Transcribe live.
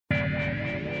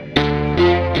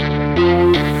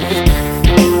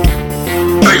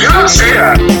don't say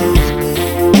that.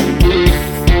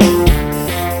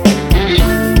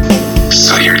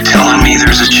 So you're telling me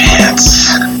there's a chance?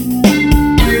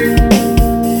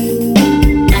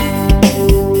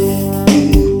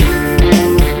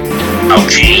 Oh,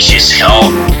 Jesus,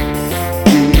 help.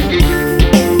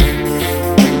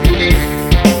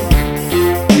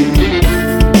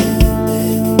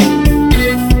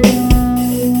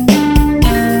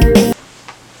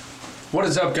 What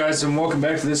is up, guys, and welcome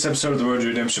back to this episode of the Road to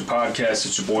Redemption podcast.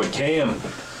 It's your boy Cam.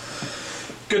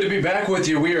 Good to be back with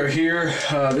you. We are here.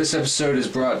 This episode is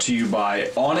brought to you by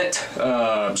Onnit.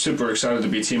 I'm super excited to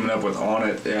be teaming up with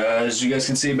Onnit. As you guys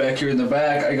can see back here in the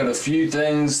back, I got a few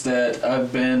things that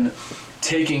I've been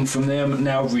taking from them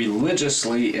now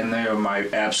religiously, and they are my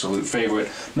absolute favorite.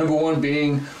 Number one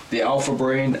being the Alpha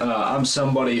Brain. I'm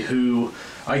somebody who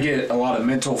I get a lot of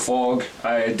mental fog.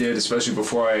 I did, especially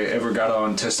before I ever got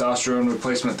on testosterone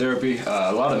replacement therapy.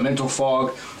 A lot of mental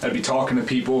fog. I'd be talking to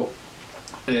people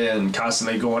and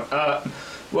constantly going,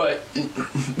 what,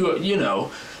 you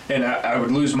know, and I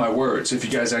would lose my words. If you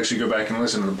guys actually go back and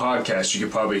listen to the podcast, you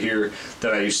could probably hear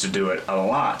that I used to do it a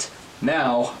lot.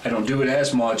 Now, I don't do it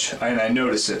as much, and I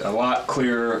notice it a lot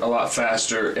clearer, a lot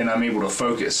faster, and I'm able to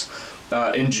focus.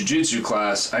 In jiu-jitsu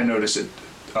class, I notice it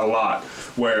a lot,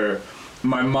 where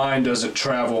my mind doesn't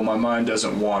travel, my mind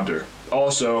doesn't wander.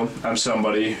 Also, I'm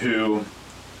somebody who,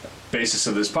 basis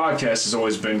of this podcast has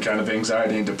always been kind of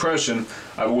anxiety and depression.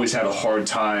 I've always had a hard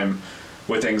time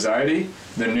with anxiety.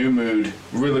 The New Mood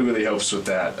really, really helps with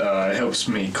that. It helps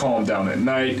me calm down at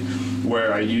night,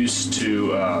 where I used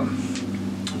to,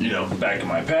 back in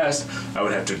my past, I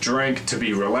would have to drink to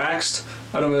be relaxed.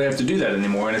 I don't really have to do that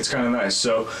anymore, and it's kind of nice.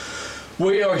 So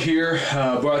we are here,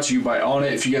 brought to you by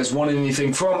Onnit. If you guys want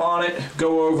anything from Onnit,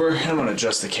 go over. I'm going to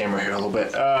adjust the camera here a little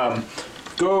bit.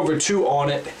 Go over to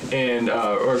Onnit and,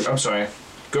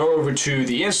 go over to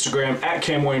the Instagram at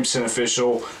Cam Williamson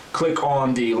Official. Click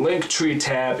on the Linktree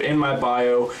tab in my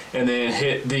bio, and then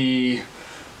hit the,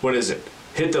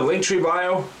 hit the Linktree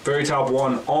bio, very top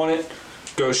one, Onnit.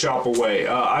 Go shop away.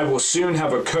 I will soon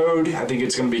have a code. I think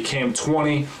it's going to be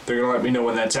Cam20. They're going to let me know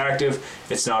when that's active.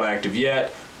 It's not active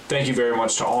yet. Thank you very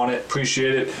much to Onnit.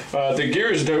 Appreciate it. The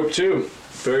gear is dope too.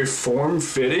 Very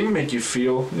form-fitting. Make you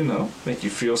feel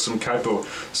some type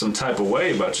of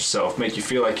way about yourself. Make you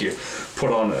feel like you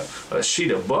put on a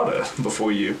sheet of butter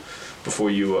before you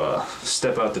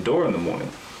step out the door in the morning.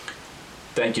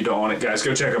 Thank you to Onnit, guys.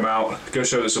 Go check them out. Go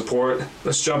show the support.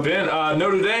 Let's jump in.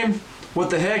 Notre Dame. What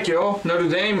the heck, y'all? Notre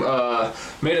Dame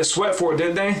made us sweat for it,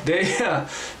 didn't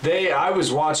they? I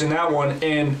was watching that one,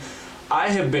 and I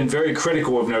have been very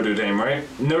critical of Notre Dame, right?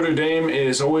 Notre Dame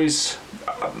is always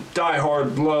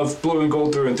die-hard, love blue and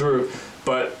gold through and through,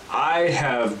 but I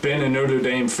have been a Notre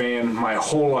Dame fan my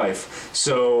whole life.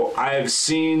 So I've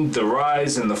seen the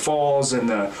rise and the falls and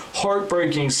the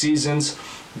heartbreaking seasons.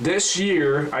 This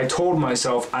year, I told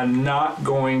myself I'm not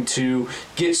going to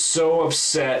get so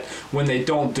upset when they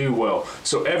don't do well.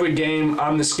 So every game,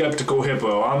 I'm the skeptical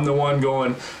hippo. I'm the one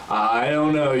going, I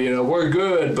don't know, we're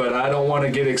good, but I don't want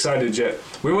to get excited yet.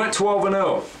 We went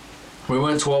 12-0.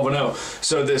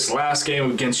 So this last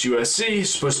game against USC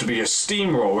is supposed to be a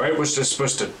steamroll, right? We're just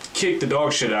supposed to kick the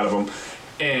dog shit out of them.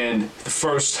 And the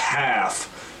first half,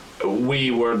 we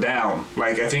were down.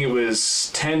 I think it was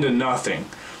 10-0.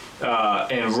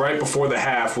 And right before the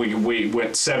half, we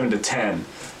went 7-10,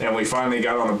 and we finally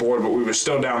got on the board, but we were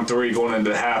still down 3 going into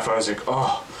the half. I was like,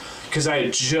 because I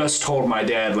had just told my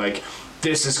dad,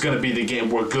 this is going to be the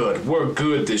game. We're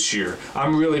good this year.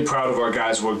 I'm really proud of our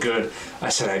guys. We're good. I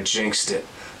said, I jinxed it.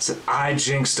 I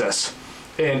jinxed us.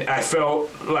 And I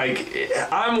felt like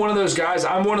I'm one of those guys,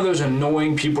 I'm one of those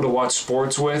annoying people to watch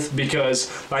sports with, because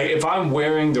if I'm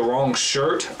wearing the wrong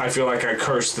shirt, I feel like I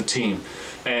cursed the team.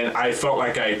 And I felt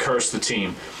like I cursed the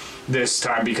team this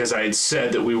time because I had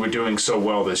said that we were doing so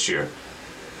well this year.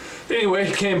 Anyway,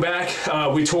 came back.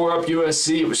 We tore up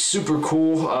USC. It was super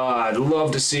cool. I'd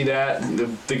love to see that.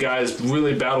 The guys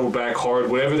really battled back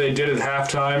hard. Whatever they did at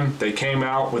halftime, they came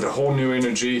out with a whole new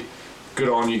energy. Good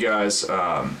on you guys.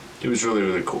 It was really,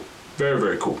 really cool. Very,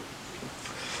 very cool.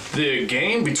 The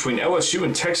game between LSU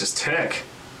and Texas Tech.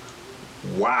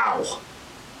 Wow.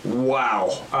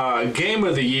 Game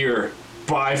of the year.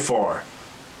 By far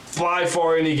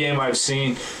any game I've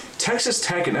seen. Texas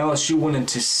Tech and LSU went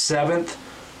into 7th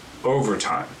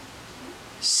overtime.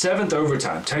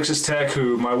 Texas Tech,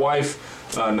 who my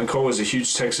wife, Nicole, is a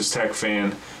huge Texas Tech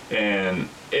fan, and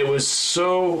it was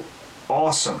so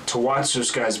awesome to watch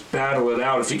those guys battle it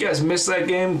out. If you guys missed that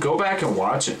game, go back and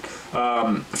watch it.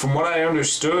 From what I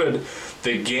understood,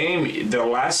 the game, the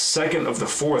last second of the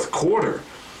fourth quarter,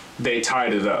 they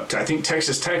tied it up. I think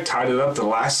Texas Tech tied it up the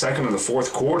last second of the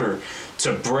fourth quarter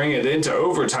to bring it into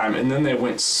overtime, and then they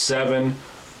went 7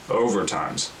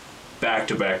 overtimes, back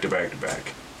to back to back to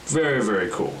back. Very, very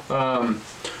cool.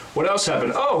 What else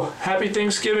happened? Oh, happy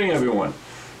Thanksgiving, everyone.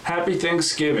 Happy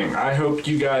Thanksgiving. I hope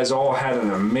you guys all had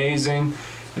an amazing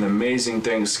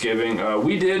Thanksgiving.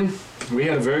 We did. We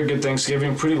had a very good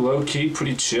Thanksgiving, pretty low-key,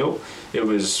 pretty chill. It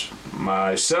was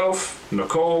myself,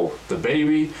 Nicole, the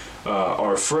baby,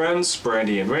 our friends,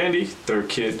 Brandy and Randy, their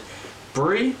kid,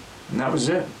 Bree, and that was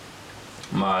it.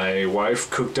 My wife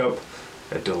cooked up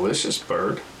a delicious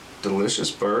bird.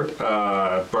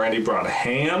 Brandy brought a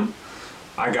ham.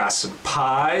 I got some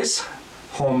pies,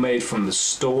 homemade from the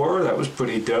store. That was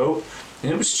pretty dope.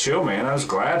 And it was chill, man. I was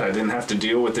glad I didn't have to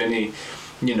deal with any,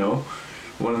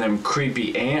 one of them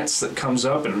creepy ants that comes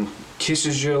up and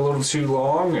kisses you a little too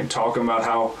long and talking about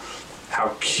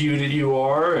how cute you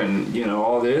are and,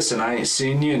 all this, and I ain't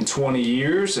seen you in 20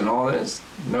 years and all this.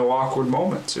 No awkward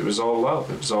moments. It was all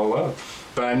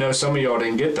love. But I know some of y'all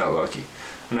didn't get that lucky.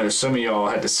 I know some of y'all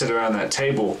had to sit around that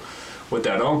table with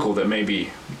that uncle that maybe,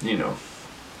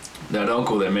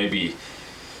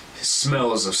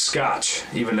 smells of scotch,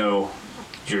 even though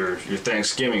your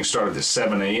Thanksgiving started at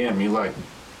 7 a.m. You're like,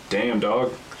 damn,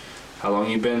 dog, how long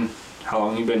you been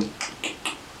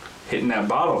hitting that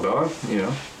bottle, dog?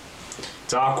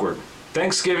 It's awkward.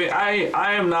 Thanksgiving,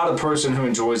 I am not a person who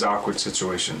enjoys awkward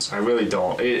situations. I really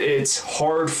don't. It's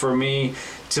hard for me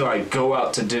to go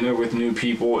out to dinner with new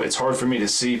people. It's hard for me to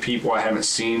see people I haven't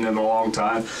seen in a long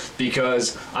time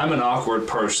because I'm an awkward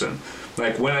person.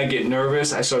 When I get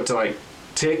nervous, I start to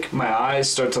tick, my eyes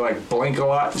start to blink a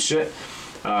lot and shit.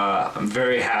 I'm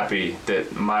very happy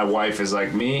that my wife is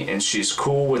like me and she's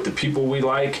cool with the people we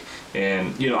like.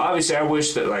 And, obviously I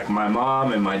wish that my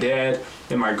mom and my dad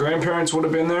and my grandparents would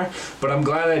have been there, but I'm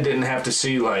glad I didn't have to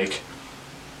see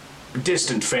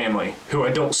distant family who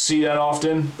I don't see that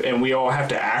often and we all have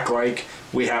to act like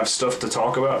we have stuff to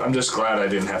talk about. I'm just glad I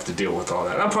didn't have to deal with all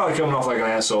that. I'm probably coming off like an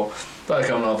asshole.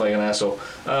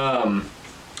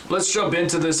 Let's jump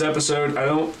into this episode.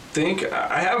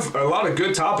 I have a lot of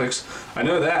good topics. I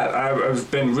know that. I've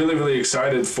been really, really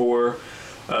excited for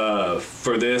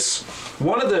this.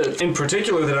 One of the, in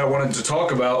particular, that I wanted to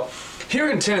talk about, here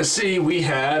in Tennessee, we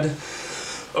had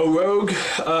a rogue.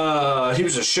 He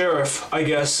was a sheriff, I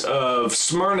guess, of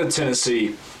Smyrna,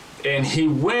 Tennessee. And he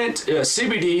went,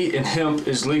 CBD and hemp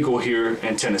is legal here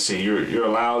in Tennessee. You're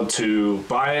allowed to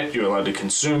buy it. You're allowed to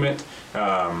consume it.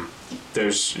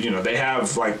 There's, they have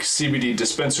CBD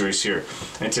dispensaries here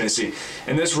in Tennessee.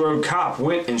 And this rogue cop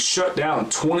went and shut down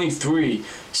 23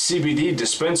 CBD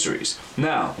dispensaries.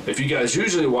 Now, if you guys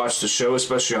usually watch the show,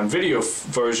 especially on video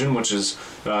version, which is,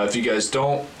 if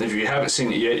you haven't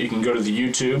seen it yet, you can go to the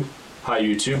YouTube. Hi,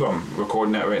 YouTube. I'm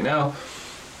recording that right now.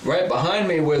 Right behind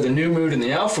me where the New Mood and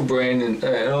the Alpha Brain and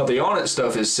all the On It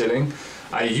stuff is sitting,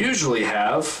 I usually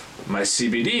have my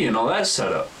CBD and all that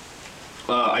set up.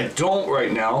 I don't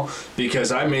right now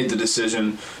because I made the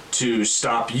decision to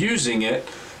stop using it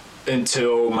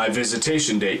until my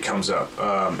visitation date comes up,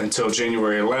 until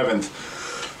January 11th.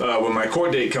 When my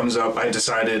court date comes up, I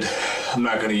decided I'm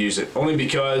not going to use it. Only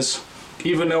because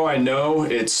even though I know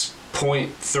it's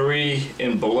 0.3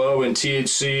 and below in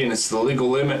THC and it's the legal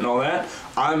limit and all that,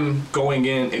 I'm going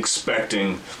in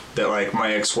expecting that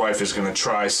my ex-wife is going to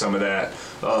try some of that.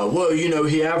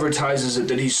 He advertises it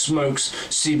that he smokes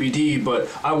CBD, but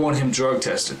I want him drug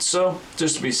tested. So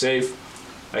just to be safe,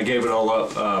 I gave it all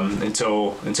up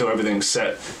until everything's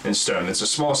set in stone. It's a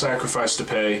small sacrifice to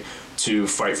pay to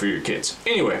fight for your kids.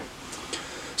 Anyway,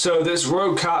 so this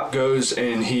rogue cop goes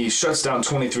and he shuts down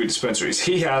 23 dispensaries.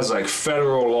 He has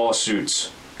federal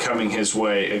lawsuits coming his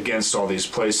way against all these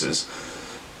places.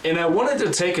 And I wanted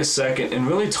to take a second and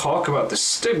really talk about the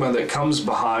stigma that comes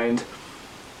behind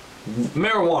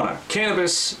marijuana,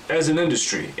 cannabis as an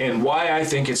industry, and why I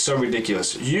think it's so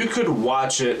ridiculous. You could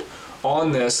watch it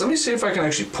on this. Let me see if I can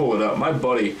actually pull it up. My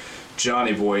buddy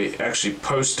Johnny Boy actually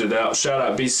posted out. Shout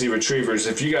out BC Retrievers.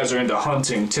 If you guys are into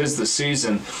hunting, 'tis the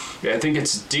season. I think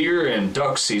it's deer and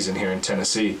duck season here in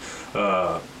Tennessee.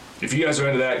 If you guys are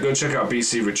into that, go check out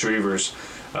BC Retrievers.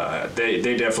 They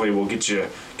definitely will get you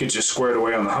squared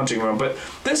away on the hunting run. But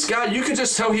this guy, you can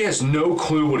just tell he has no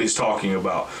clue what he's talking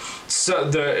about. So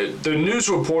the news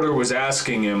reporter was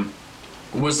asking him,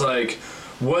 why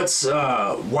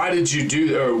did you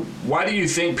do, or why do you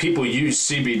think people use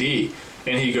CBD?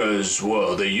 And he goes,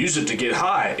 well, they use it to get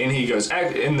high. And he goes,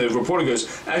 and the reporter goes,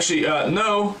 actually,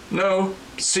 no,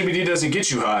 CBD doesn't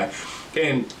get you high.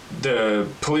 And the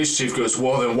police chief goes,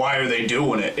 well, then why are they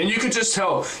doing it? And you could just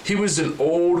tell he was an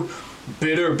old,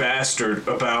 bitter bastard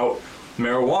about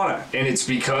marijuana, and it's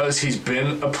because he's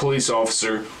been a police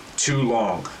officer too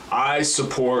long. I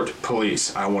support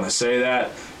police. I want to say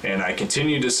that, and I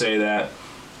continue to say that.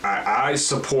 I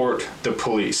support the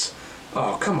police.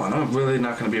 Oh, come on, I'm really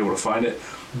not going to be able to find it.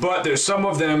 But there's some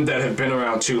of them that have been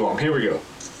around too long. Here we go. You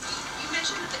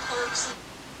mentioned that the clerks.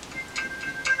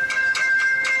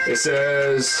 It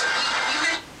says,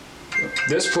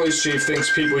 this police chief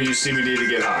thinks people use CBD to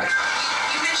get high.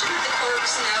 You mentioned that the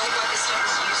clerks know what this stuff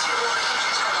is used for. Could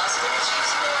you tell us what it's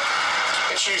used for?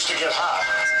 It's used to get high.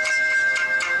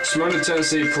 Smyrna,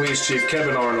 Tennessee Police Chief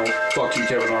Kevin Arnold, fuck you,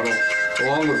 Kevin Arnold,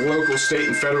 along with local, state,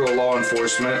 and federal law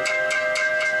enforcement,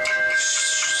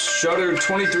 shuttered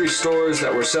 23 stores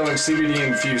that were selling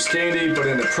CBD-infused candy, but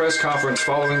in a press conference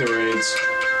following the raids,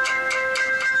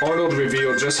 Arnold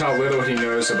revealed just how little he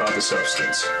knows about the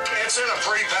substance. It's in a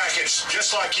pre-packaged,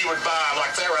 just like you would buy,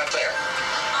 like they're right there.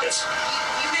 It's,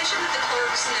 You mentioned that the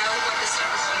clerks know what this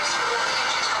stuff is used for.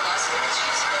 Could you tell us what it's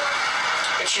used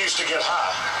for? it's used to get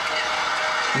high.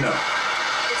 No.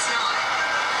 It's not.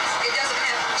 It doesn't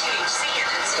have THC in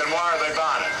it. So Then why are they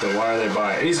buying it? Then why are they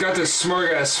buying it? He's got this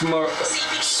smirk on his face.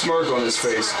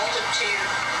 It's a multitude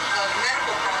of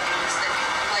medical problems that,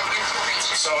 like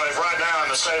inflammation. So if right now in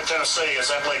the state of Tennessee,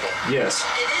 is that legal? Yes.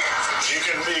 It is. You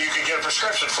can get a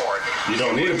prescription for it. You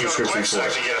don't need a wouldn't go to prescription for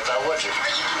Quincy it. to get it though, would you? Or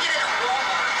you can get it at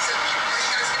Walmart. So are you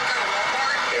guys going to go to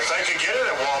Walmart? If they could get it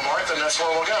at Walmart, then that's where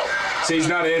we'll go. See, he's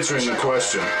not answering the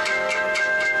question.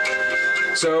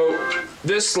 So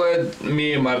this led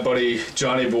me and my buddy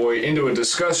Johnny Boy into a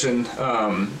discussion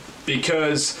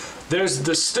because there's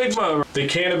the stigma of the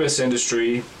cannabis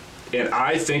industry, and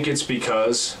I think it's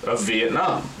because of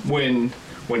Vietnam. When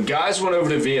guys went over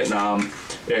to Vietnam,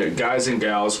 guys and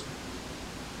gals,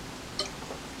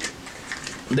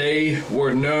 they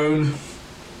were known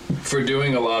for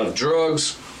doing a lot of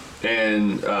drugs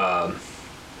and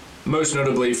most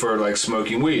notably for like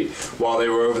smoking weed while they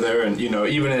were over there. And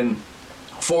even in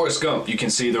Forrest Gump, you can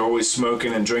see they're always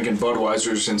smoking and drinking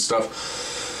Budweisers and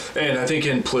stuff. And I think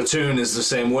in Platoon is the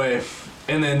same way.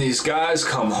 And then these guys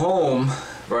come home,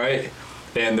 right?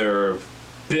 And they're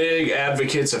big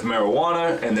advocates of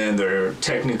marijuana, and then they're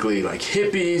technically like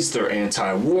hippies, they're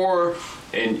anti-war.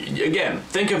 And again,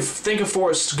 think of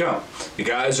Forrest Gump. The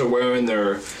guys are wearing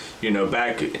their,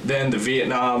 back then the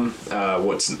Vietnam,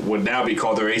 what would now be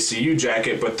called their ACU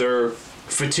jacket, but their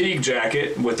fatigue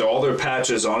jacket with all their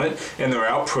patches on it, and they're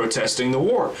out protesting the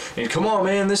war. And come on,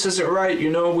 man, this isn't right.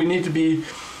 We need to be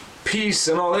peace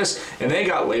and all this. And they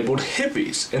got labeled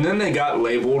hippies, and then they got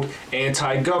labeled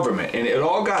anti-government, and it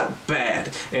all got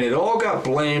bad, and it all got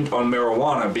blamed on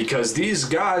marijuana because these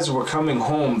guys were coming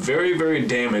home very, very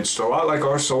damaged, a lot like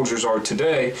our soldiers are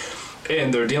today.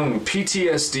 And they're dealing with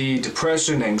PTSD,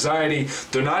 depression, anxiety.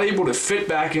 They're not able to fit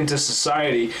back into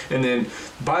society. And then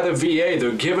by the VA,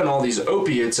 they're given all these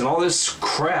opiates and all this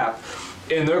crap.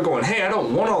 And they're going, hey, I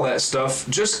don't want all that stuff.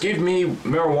 Just give me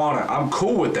marijuana. I'm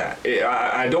cool with that.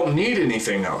 I don't need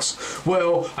anything else.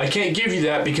 Well, I can't give you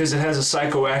that because it has a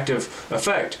psychoactive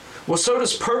effect. Well, so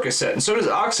does Percocet, and so does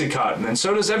Oxycontin, and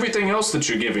so does everything else that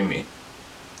you're giving me.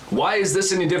 Why is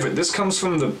this any different? This comes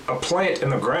from a plant in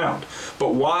the ground.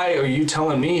 But why are you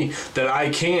telling me that I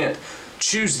can't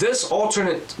choose this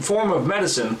alternate form of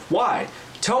medicine? Why?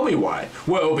 Tell me why.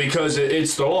 Well, because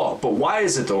it's the law. But why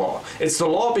is it the law? It's the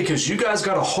law because you guys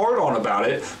got a hard-on about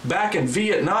it back in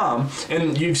Vietnam,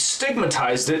 and you've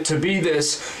stigmatized it to be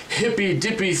this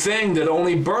hippy-dippy thing that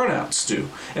only burnouts do.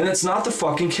 And it's not the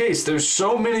fucking case. There's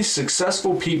so many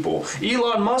successful people.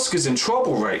 Elon Musk is in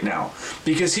trouble right now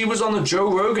because he was on the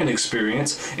Joe Rogan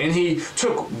Experience, and he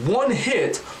took one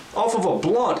hit off of a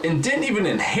blunt and didn't even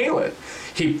inhale it.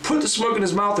 He put the smoke in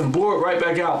his mouth and blew it right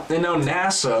back out. And now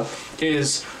NASA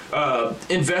is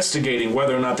investigating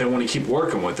whether or not they want to keep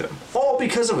working with him. All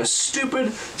because of a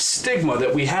stupid stigma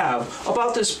that we have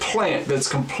about this plant that's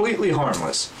completely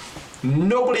harmless.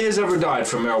 Nobody has ever died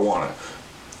from marijuana.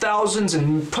 Thousands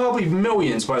and probably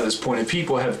millions by this point of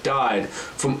people have died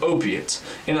from opiates.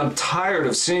 And I'm tired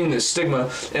of seeing this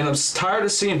stigma, and I'm tired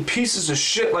of seeing pieces of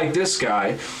shit like this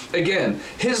guy. Again,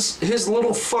 his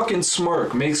little fucking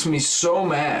smirk makes me so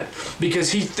mad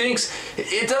because he thinks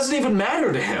it doesn't even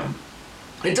matter to him.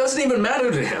 It doesn't even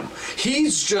matter to him.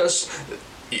 He's just,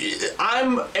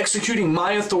 I'm executing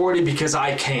my authority because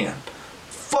I can.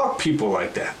 Fuck people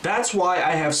like that. That's why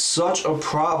I have such a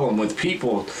problem with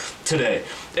people today.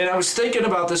 And I was thinking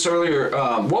about this earlier.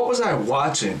 What was I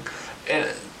watching? And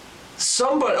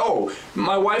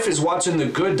my wife is watching The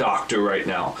Good Doctor right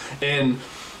now. And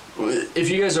if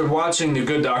you guys are watching The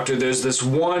Good Doctor, there's this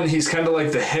one, he's kind of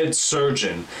like the head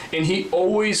surgeon. And he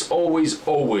always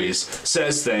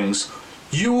says things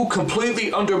you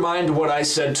completely undermined what I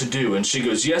said to do. And she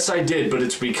goes, yes, I did, but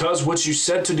it's because what you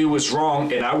said to do was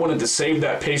wrong, and I wanted to save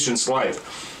that patient's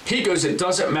life. He goes, it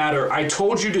doesn't matter. I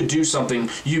told you to do something.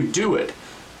 You do it.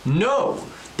 No,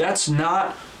 that's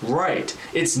not right.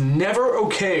 It's never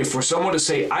okay for someone to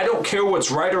say, I don't care what's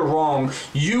right or wrong.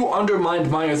 You undermined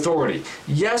my authority.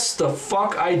 Yes, the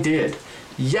fuck I did.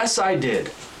 Yes, I did.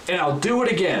 And I'll do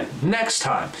it again next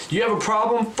time. You have a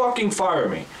problem? Fucking fire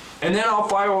me. And then I'll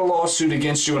file a lawsuit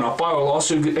against you, and I'll file a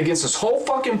lawsuit against this whole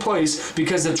fucking place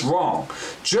because it's wrong.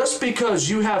 Just because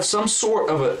you have some sort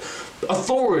of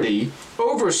authority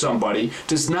over somebody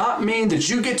does not mean that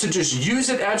you get to just use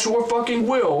it at your fucking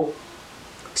will.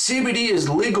 CBD is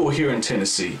legal here in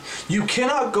Tennessee. You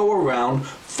cannot go around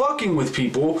fucking with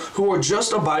people who are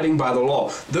just abiding by the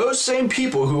law. Those same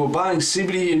people who were buying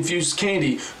CBD-infused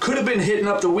candy could have been hitting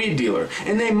up the weed dealer,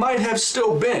 and they might have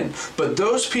still been, but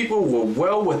those people were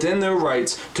well within their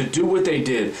rights to do what they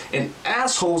did. And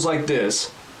assholes like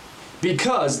this,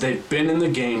 because they've been in the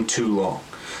game too long,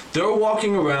 they're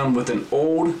walking around with an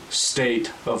old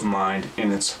state of mind,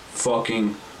 and it's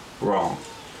fucking wrong.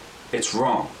 It's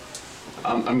wrong.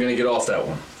 I'm going to get off that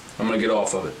one. I'm going to get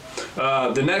off of it.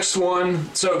 The next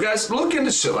one. So, guys, look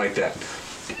into shit like that.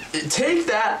 Take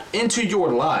that into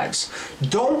your lives.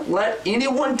 Don't let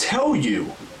anyone tell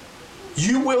you,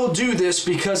 you will do this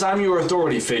because I'm your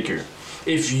authority figure.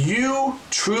 If you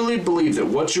truly believe that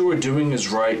what you are doing is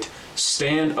right,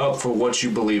 stand up for what you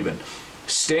believe in.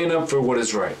 Stand up for what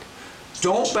is right.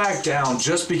 Don't back down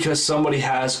just because somebody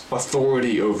has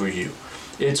authority over you.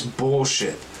 It's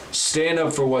bullshit. Stand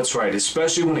up for what's right,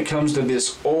 especially when it comes to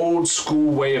this old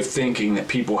school way of thinking that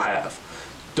people have.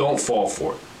 Don't fall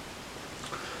for it.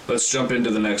 Let's jump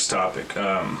into the next topic.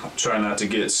 Try not to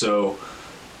get so...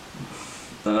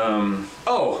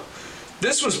 Oh,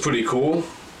 this was pretty cool.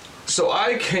 So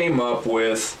I came up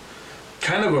with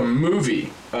kind of a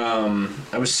movie.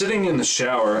 I was sitting in the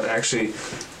shower, actually,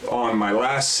 on my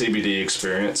last CBD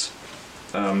experience.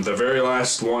 The very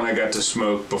last one I got to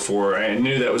smoke before. I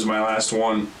knew that was my last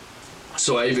one.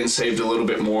 So I even saved a little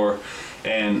bit more,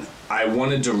 and I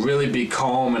wanted to really be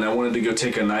calm, and I wanted to go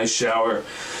take a nice shower.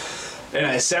 And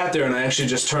I sat there and I actually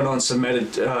just turned on some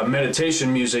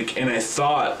meditation music, and I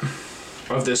thought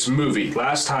of this movie.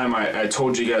 Last time I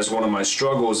told you guys one of my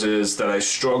struggles is that I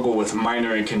struggle with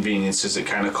minor inconveniences. It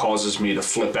kind of causes me to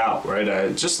flip out, right?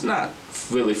 I just not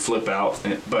really flip out,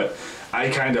 but I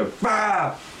kind of,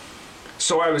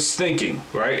 So I was thinking,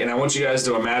 right? And I want you guys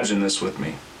to imagine this with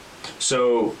me.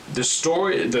 So the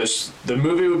story, the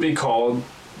movie would be called,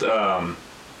 what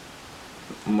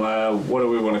do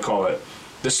we want to call it?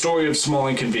 The Story of Small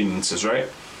Inconveniences, right?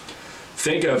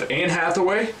 Think of Anne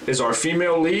Hathaway as our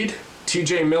female lead,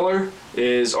 TJ Miller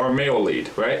is our male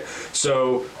lead, right?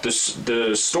 So the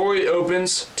story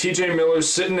opens, TJ Miller's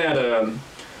sitting at a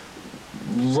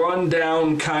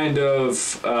rundown kind of,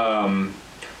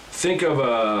 think of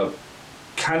a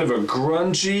kind of a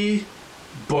grungy,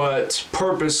 but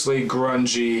purposely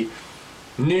grungy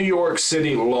New York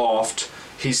City loft.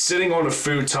 He's sitting on a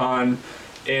futon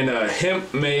in a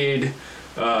hemp-made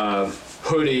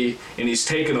hoodie, and he's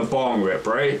taking a bong rip,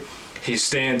 right? He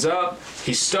stands up,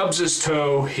 he stubs his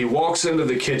toe, he walks into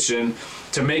the kitchen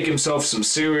to make himself some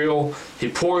cereal. He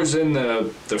pours in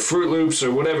the Fruit Loops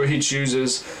or whatever he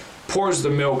chooses, pours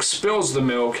the milk, spills the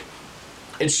milk.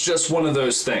 It's just one of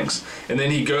those things. And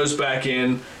then he goes back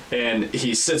in and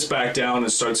he sits back down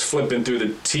and starts flipping through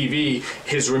the TV.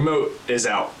 His remote is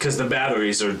out because the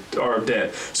batteries are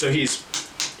dead. So he's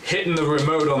hitting the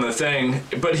remote on the thing,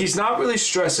 but he's not really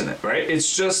stressing it, right?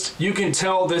 It's just, you can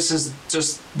tell this is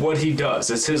just what he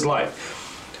does. It's his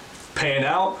life. Pan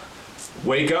out,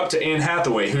 wake up to Anne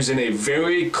Hathaway, who's in a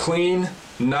very clean,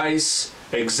 nice,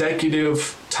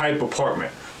 executive type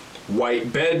apartment.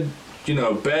 White bed,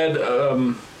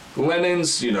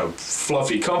 linens,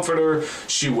 fluffy comforter.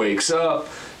 She wakes up,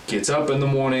 gets up in the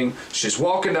morning, she's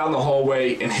walking down the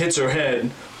hallway and hits her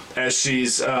head as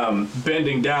she's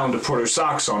bending down to put her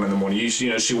socks on in the morning.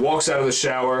 She walks out of the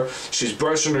shower, she's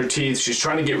brushing her teeth, she's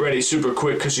trying to get ready super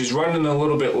quick because she's running a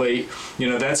little bit late.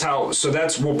 We'll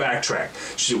backtrack.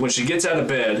 When she gets out of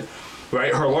bed,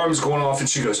 right, her alarm's going off and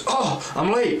she goes, oh,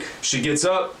 I'm late. She gets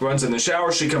up, runs in the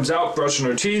shower, she comes out, brushing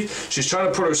her teeth, she's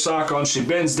trying to put her sock on, she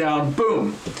bends down,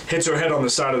 boom, hits her head on the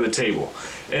side of the table.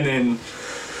 And then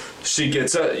she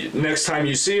gets up, next time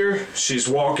you see her, she's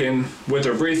walking with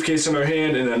her briefcase in her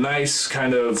hand in a nice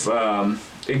kind of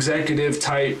executive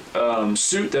type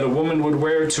suit that a woman would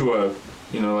wear to a,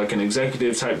 like an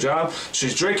executive type job.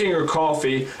 She's drinking her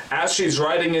coffee. As she's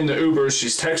riding in the Uber,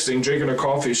 she's texting, drinking her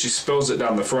coffee, she spills it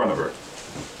down the front of her.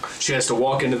 She has to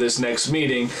walk into this next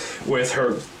meeting with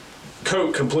her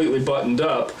coat completely buttoned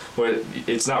up, but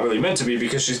it's not really meant to be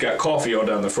because she's got coffee all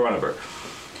down the front of her.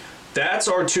 That's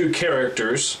our two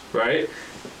characters, right?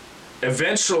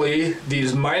 Eventually,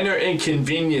 these minor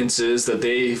inconveniences that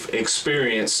they've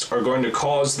experienced are going to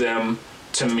cause them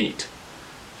to meet.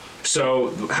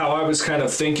 So how I was kind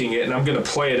of thinking it, and I'm going to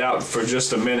play it out for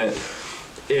just a minute,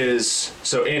 is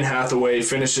so Anne Hathaway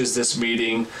finishes this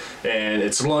meeting and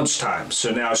it's lunchtime.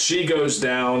 So now she goes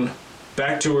down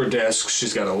back to her desk.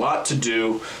 She's got a lot to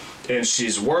do and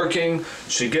she's working.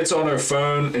 She gets on her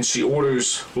phone and she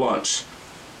orders lunch.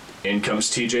 In comes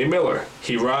TJ Miller.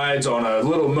 He rides on a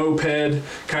little moped,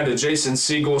 kind of Jason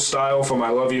Segel style from I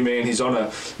Love You Man. He's on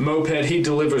a moped. He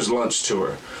delivers lunch to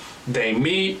her. They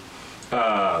meet.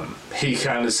 He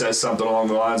kind of says something along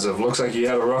the lines of, looks like you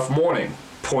had a rough morning,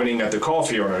 pointing at the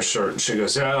coffee on her shirt. And she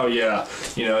goes, oh yeah,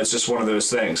 it's just one of those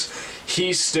things.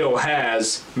 He still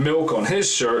has milk on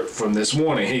his shirt from this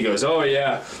morning. He goes, oh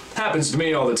yeah, happens to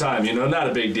me all the time, not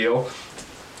a big deal.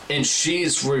 And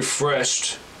she's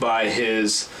refreshed by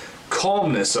his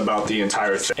calmness about the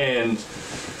entire thing.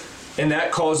 And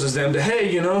that causes them to,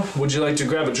 hey, would you like to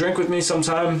grab a drink with me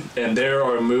sometime? And there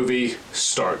our movie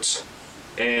starts.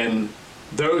 And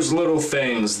those little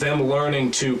things, them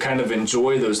learning to kind of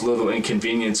enjoy those little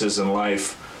inconveniences in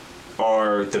life,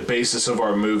 are the basis of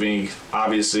our movie.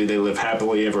 Obviously, they live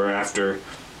happily ever after.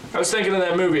 I was thinking of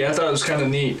that movie. I thought it was kind of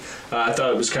neat. I thought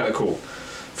it was kind of cool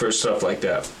for stuff like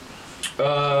that.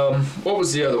 What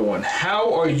was the other one?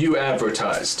 How are you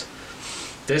advertised?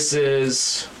 This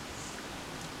is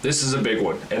a big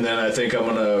one. And then I think I'm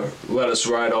going to let us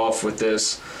ride off with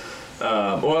this.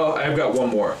 Well, I've got one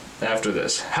more after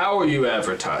this. How are you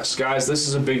advertised? Guys, this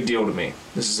is a big deal to me.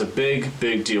 This is a big,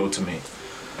 big deal to me.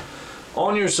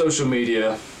 On your social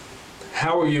media,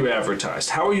 how are you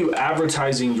advertised? How are you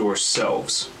advertising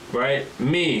yourselves, right?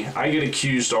 Me, I get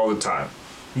accused all the time.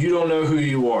 You don't know who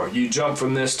you are. You jump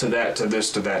from this to that, to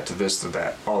this, to that, to this, to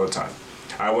that, all the time.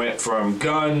 I went from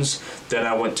guns, then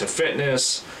I went to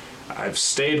fitness. I've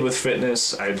stayed with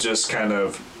fitness. I just kind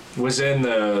of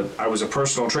I was a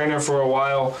personal trainer for a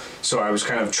while, so I was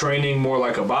kind of training more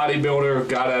like a bodybuilder,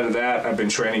 got out of that. I've been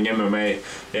training MMA,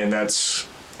 and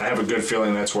I have a good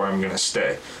feeling that's where I'm going to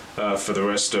stay for the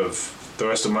rest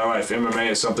of my life.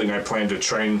 MMA is something I plan to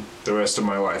train the rest of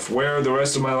my life. Where the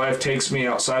rest of my life takes me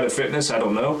outside of fitness, I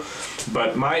don't know,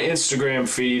 but my Instagram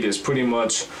feed is pretty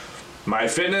much my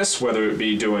fitness, whether it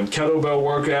be doing kettlebell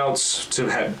workouts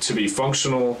to be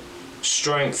functional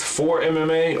strength for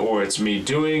MMA, or it's me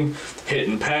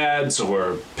hitting pads,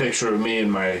 or a picture of me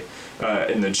in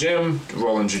the gym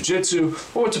rolling jiu-jitsu,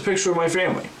 or it's a picture of my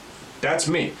family. That's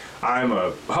me. I'm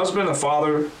a husband, a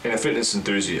father, and a fitness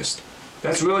enthusiast.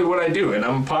 That's really what I do, and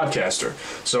I'm a podcaster,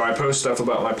 so I post stuff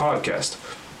about my podcast.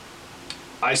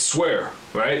 I swear,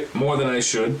 right? More than I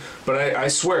should, but I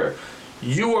swear,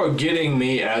 you are getting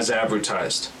me as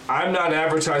advertised. I'm not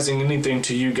advertising anything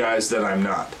to you guys that I'm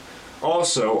not.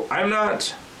 Also, I'm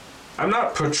not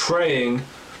portraying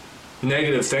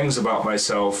negative things about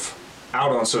myself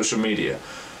out on social media.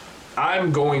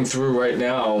 I'm going through right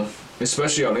now,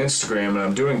 especially on Instagram, and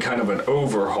I'm doing kind of an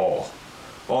overhaul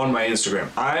on my Instagram.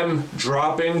 I'm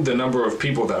dropping the number of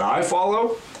people that I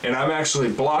follow, and I'm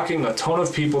actually blocking a ton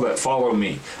of people that follow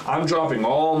me. I'm dropping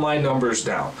all my numbers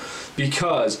down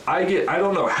because I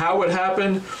don't know how it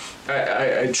happened.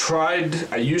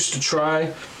 I used to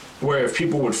try where if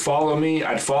people would follow me,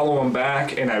 I'd follow them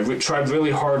back, and I tried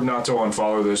really hard not to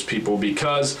unfollow those people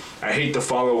because I hate the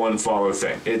follow-unfollow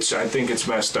thing. I think it's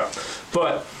messed up.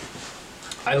 But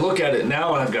I look at it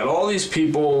now, and I've got all these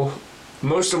people,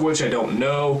 most of which I don't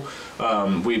know.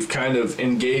 We've kind of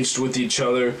engaged with each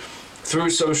other through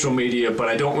social media, but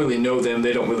I don't really know them.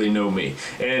 They don't really know me.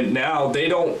 And now they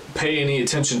don't pay any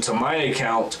attention to my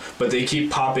account, but they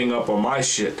keep popping up on my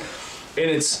shit.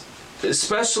 And it's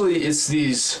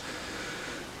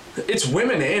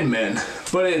women and men,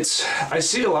 but I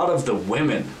see a lot of the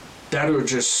women that are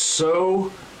just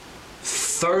so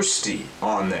thirsty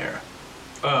on there,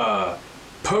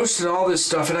 posting all this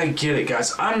stuff. And I get it,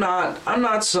 guys. I'm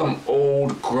not some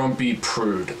old grumpy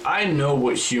prude. I know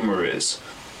what humor is,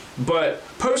 but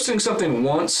posting something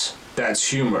once, that's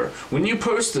humor. When you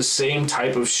post the same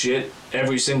type of shit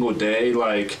every single day,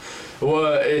 like,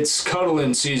 well, it's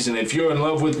cuddling season. If you're in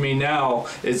love with me now,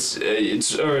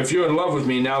 or if you're in love with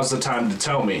me, now's the time to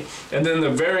tell me. And then the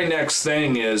very next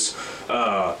thing is,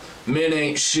 men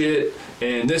ain't shit,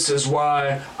 and this is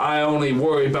why I only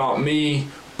worry about me,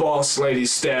 boss lady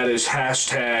status,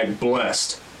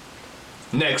 #blessed.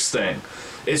 Next thing,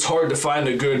 it's hard to find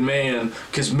a good man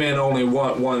because men only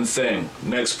want one thing.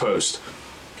 Next post.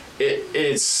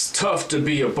 it's tough to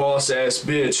be a boss-ass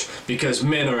bitch because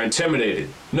men are intimidated.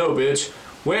 No, bitch.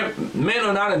 Men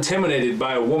are not intimidated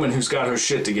by a woman who's got her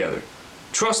shit together.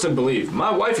 Trust and believe.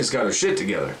 My wife has got her shit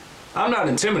together. I'm not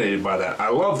intimidated by that. I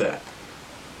love that.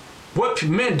 What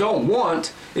men don't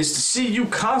want is to see you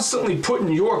constantly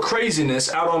putting your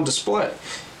craziness out on display.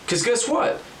 Because guess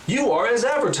what? You are as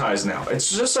advertised now.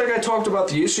 It's just like I talked about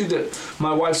the issue that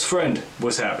my wife's friend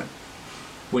was having.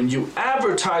 When you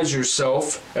advertise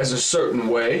yourself as a certain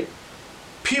way,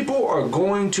 people are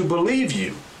going to believe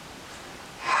you.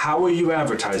 How are you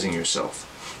advertising yourself?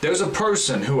 There's a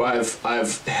person who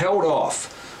I've held off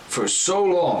for so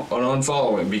long on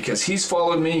unfollowing because he's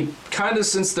followed me kind of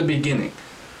since the beginning.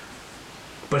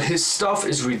 But his stuff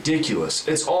is ridiculous.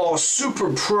 It's all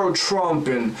super pro-Trump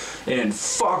and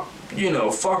fuck,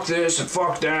 fuck this and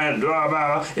fuck that, blah,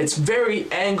 blah. It's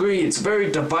very angry, it's very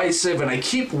divisive, and I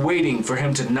keep waiting for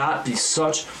him to not be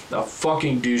such a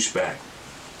fucking douchebag.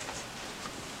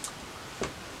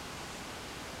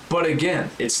 But again,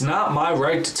 it's not my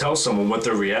right to tell someone what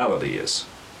their reality is.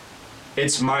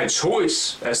 It's my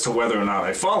choice as to whether or not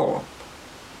I follow them.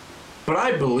 But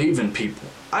I believe in people.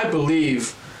 I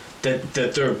believe that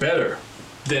they're better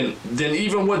than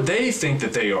even what they think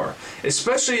that they are,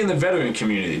 especially in the veteran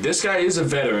community. This guy is a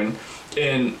veteran,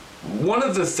 and one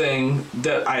of the things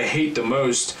that I hate the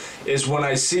most is when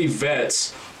I see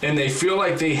vets and they feel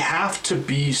like they have to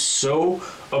be so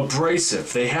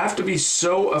abrasive. They have to be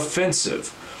so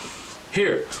offensive.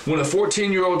 Here, when a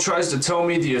 14-year-old tries to tell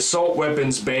me the assault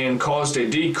weapons ban caused a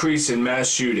decrease in mass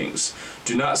shootings,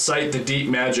 do not cite the deep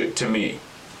magic to me.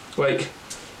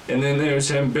 And then there's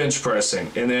him bench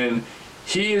pressing, and then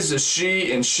he is a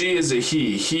she and she is a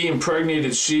he. He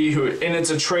impregnated she, and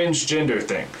it's a transgender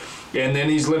thing. And then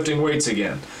he's lifting weights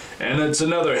again. And it's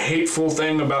another hateful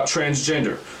thing about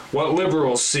transgender. What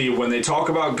liberals see when they talk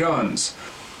about guns.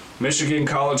 Michigan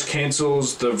College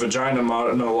cancels the vagina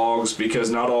monologues because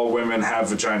not all women have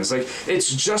vaginas.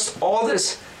 It's just all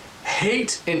this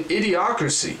hate and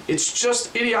idiocracy. It's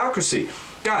just idiocracy.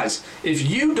 Guys, if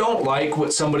you don't like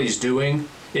what somebody's doing,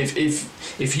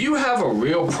 if you have a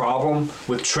real problem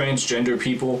with transgender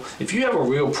people, if you have a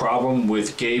real problem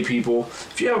with gay people,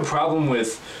 if you have a problem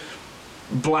with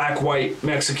black, white,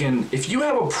 Mexican, if you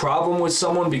have a problem with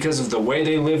someone because of the way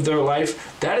they live their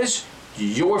life, that is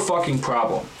your fucking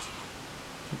problem.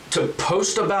 To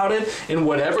post about it in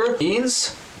whatever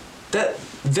means that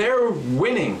they're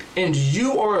winning and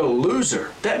you are a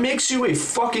loser. That makes you a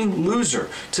fucking loser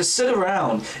to sit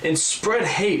around and spread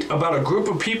hate about a group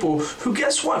of people who,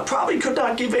 guess what, probably could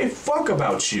not give a fuck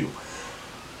about you.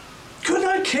 Could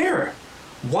not care.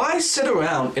 Why sit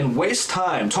around and waste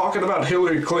time talking about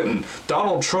Hillary Clinton,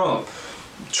 Donald Trump,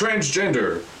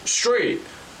 transgender, straight,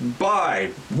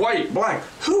 bi, white, black?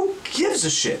 Who gives a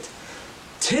shit?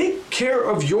 Take care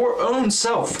of your own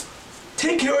self.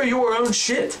 Take care of your own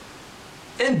shit.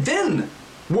 And then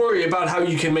worry about how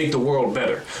you can make the world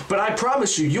better. But I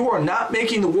promise you, you are not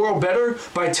making the world better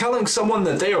by telling someone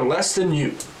that they are less than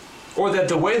you, or that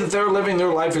the way that they're living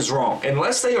their life is wrong.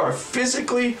 Unless they are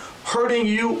physically hurting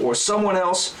you or someone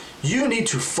else, you need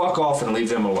to fuck off and leave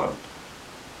them alone.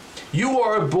 You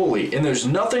are a bully, and there's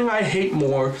nothing I hate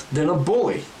more than a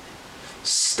bully.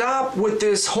 Stop with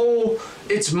this whole,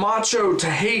 it's macho to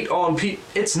hate on people.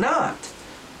 It's not.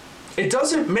 It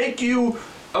doesn't make you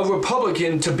a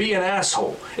Republican to be an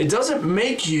asshole. It doesn't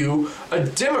make you a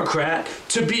Democrat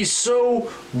to be so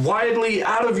widely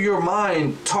out of your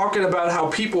mind talking about how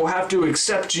people have to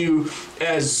accept you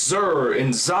as Zer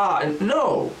and Za. And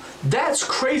no, that's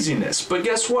craziness. But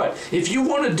guess what? If you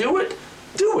want to do it,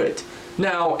 do it.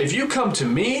 Now, if you come to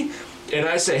me and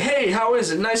I say, hey, how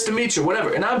is it? Nice to meet you,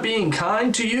 whatever, and I'm being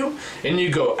kind to you, and you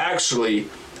go, actually,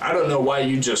 I don't know why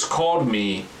you just called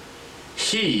me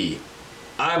he.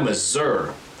 I'm a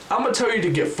Zer. I'm going to tell you to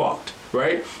get fucked,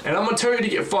 right? And I'm going to tell you to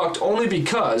get fucked only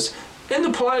because, in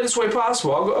the politest way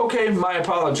possible, I'll go, okay, my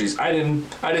apologies. I didn't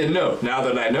know. Now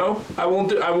that I know, I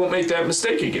won't make that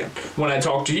mistake again. When I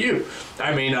talk to you,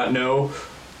 I may not know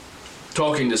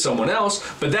talking to someone else,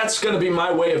 but that's going to be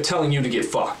my way of telling you to get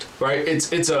fucked, right?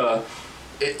 It's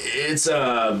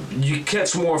you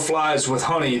catch more flies with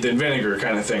honey than vinegar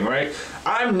kind of thing, right?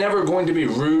 I'm never going to be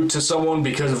rude to someone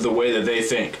because of the way that they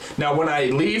think. Now, when I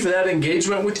leave that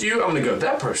engagement with you, I'm going to go,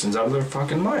 that person's out of their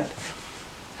fucking mind.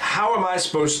 How am I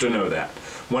supposed to know that?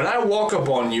 When I walk up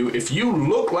on you, if you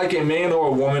look like a man or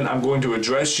a woman, I'm going to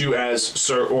address you as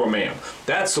sir or ma'am.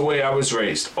 That's the way I was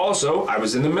raised. Also, I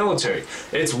was in the military.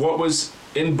 It's what was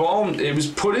embalmed, it was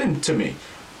put into me.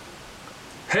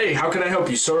 Hey, how can I help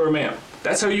you, sir or ma'am?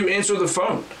 That's how you answer the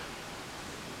phone,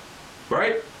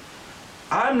 right?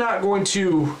 I'm not going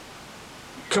to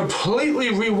completely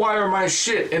rewire my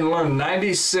shit and learn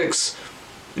 96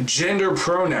 gender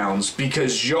pronouns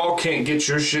because y'all can't get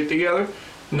your shit together?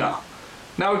 No.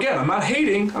 Now again, I'm not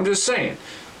hating, I'm just saying.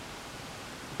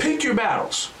 Pick your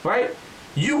battles, right?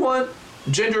 You want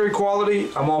gender equality,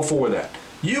 I'm all for that.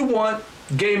 You want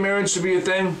gay marriage to be a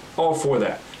thing, all for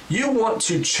that. You want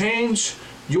to change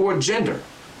your gender.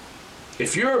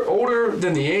 If you're older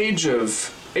than the age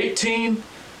of 18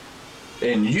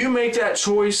 and you make that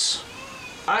choice,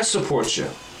 I support you.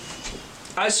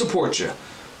 I support you.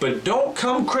 But don't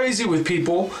come crazy with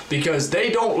people because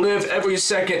they don't live every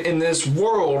second in this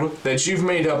world that you've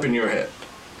made up in your head.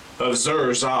 Of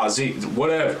Zer, Zah, Z,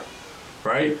 whatever.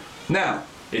 Right? Now,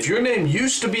 if your name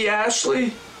used to be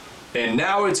Ashley and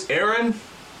now it's Aaron,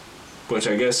 which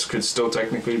I guess could still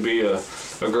technically be a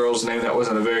girl's name, that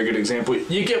wasn't a very good example.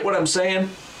 You get what I'm saying?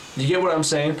 You get what I'm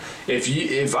saying?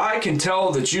 If I can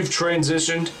tell that you've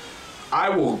transitioned, I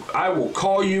will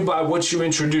call you by what you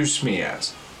introduce me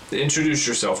as. Introduce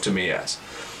yourself to me as.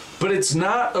 But it's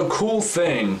not a cool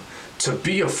thing to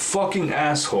be a fucking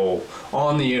asshole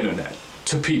on the internet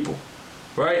to people,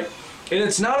 right? And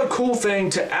it's not a cool thing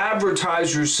to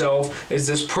advertise yourself as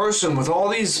this person with all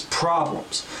these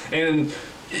problems. And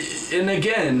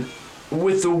again,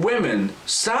 with the women,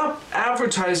 stop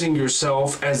advertising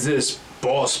yourself as this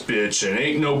boss bitch and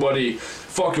ain't nobody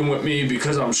fucking with me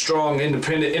because I'm strong,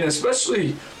 independent, and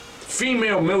especially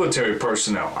female military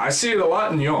personnel. I see it a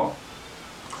lot in y'all.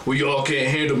 Well, y'all can't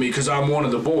handle me because I'm one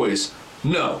of the boys.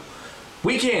 No.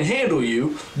 We can't handle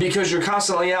you because you're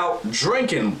constantly out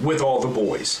drinking with all the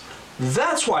boys.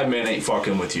 That's why men ain't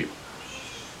fucking with you.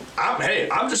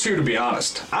 I'm just here to be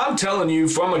honest. I'm telling you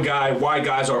from a guy why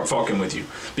guys aren't fucking with you.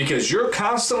 Because you're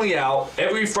constantly out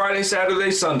every Friday,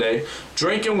 Saturday, Sunday,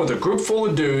 drinking with a group full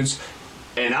of dudes,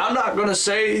 and I'm not going to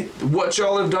say what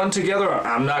y'all have done together.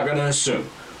 I'm not going to assume.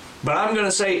 But I'm going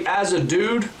to say, as a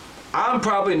dude, I'm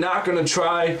probably not going to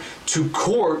try to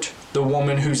court the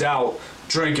woman who's out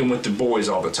drinking with the boys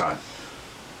all the time.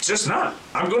 Just not.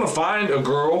 I'm going to find a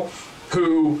girl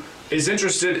who is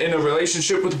interested in a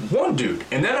relationship with one dude.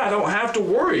 And then I don't have to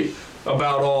worry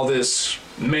about all this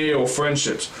male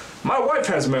friendships. My wife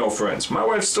has male friends. My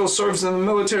wife still serves in the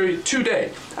military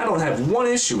today. I don't have one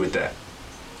issue with that.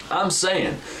 I'm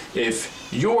saying, if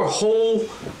your whole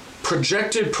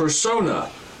projected persona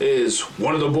is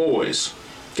one of the boys,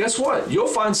 guess what? You'll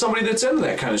find somebody that's into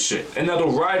that kind of shit, and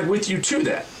that'll ride with you to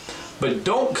that. But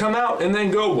don't come out and then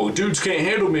go, well, dudes can't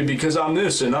handle me because I'm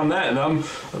this and I'm that and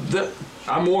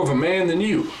I'm more of a man than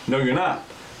you. No, you're not.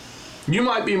 You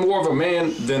might be more of a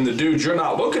man than the dude you're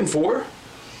not looking for.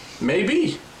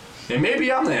 Maybe. And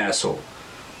maybe I'm the asshole.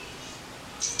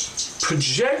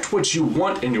 Project what you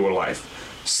want in your life.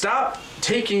 Stop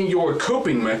taking your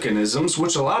coping mechanisms,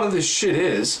 which a lot of this shit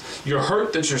is. You're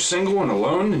hurt that you're single and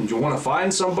alone and you want to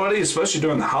find somebody, especially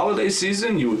during the holiday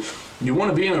season. You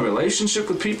want to be in a relationship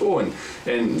with people,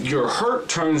 and your hurt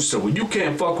turns to, well, you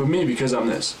can't fuck with me because I'm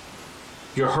this.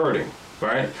 You're hurting,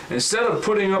 right? Instead of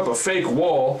putting up a fake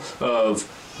wall of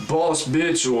boss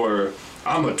bitch or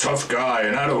I'm a tough guy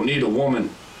and I don't need a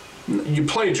woman, you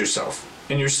played yourself,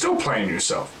 and you're still playing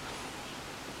yourself.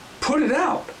 Put it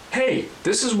out. Hey,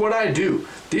 this is what I do.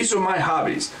 These are my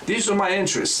hobbies. These are my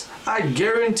interests. I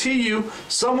guarantee you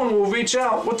someone will reach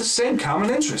out with the same common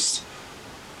interests.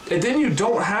 And then you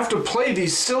don't have to play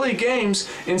these silly games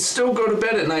and still go to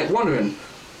bed at night wondering,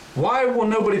 why will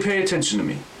nobody pay attention to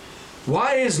me?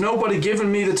 Why is nobody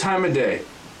giving me the time of day?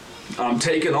 I'm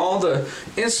taking all the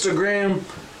Instagram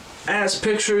ass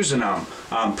pictures and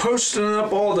I'm posting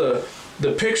up all the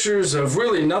pictures of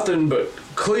really nothing but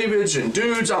cleavage and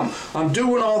dudes. I'm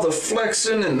doing all the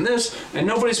flexing and this, and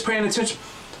nobody's paying attention.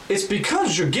 It's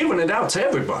because you're giving it out to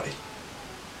everybody.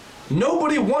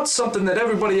 Nobody wants something that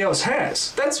everybody else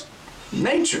has. That's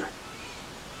nature.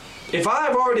 If I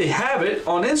already have it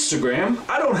on Instagram,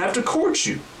 I don't have to court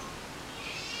you.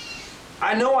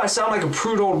 I know I sound like a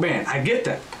prude old man. I get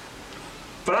that.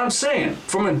 But I'm saying,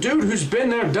 from a dude who's been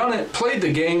there, done it, played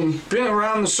the game, been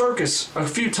around the circus a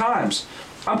few times,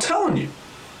 I'm telling you,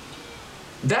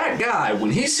 that guy, when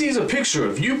he sees a picture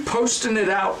of you posting it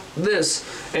out this,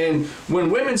 and when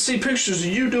women see pictures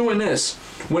of you doing this,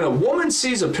 when a woman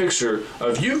sees a picture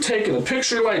of you taking a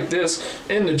picture like this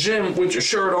in the gym with your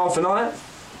shirt off and all that,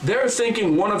 they're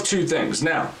thinking one of two things.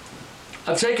 Now,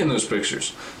 I've taken those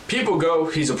pictures. People go,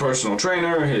 he's a personal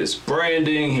trainer, his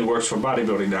branding, he works for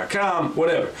bodybuilding.com,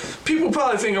 whatever. People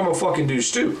probably think I'm a fucking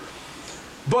douche too.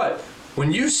 But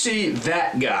when you see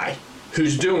that guy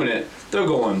who's doing it, they're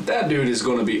going, that dude is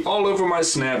going to be all over my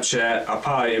Snapchat. I'll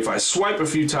probably, if I swipe a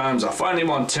few times, I'll find him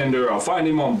on Tinder, I'll find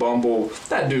him on Bumble.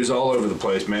 That dude's all over the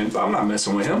place, man. I'm not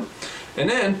messing with him. And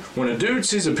then when a dude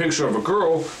sees a picture of a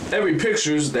girl, every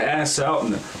picture's the ass out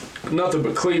and nothing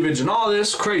but cleavage and all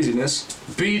this craziness.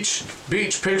 Beach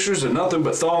pictures and nothing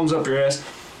but thongs up your ass.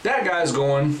 That guy's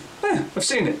going, I've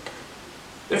seen it.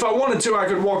 If I wanted to, I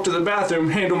could walk to the bathroom,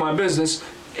 handle my business,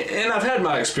 and I've had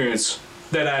my experience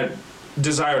that I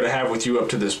desire to have with you up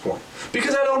to this point.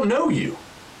 Because I don't know you.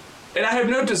 And I have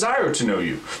no desire to know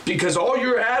you. Because all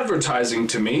you're advertising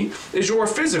to me is your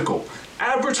physical.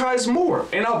 Advertise more,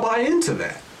 and I'll buy into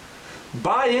that.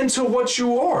 Buy into what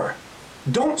you are.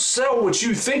 Don't sell what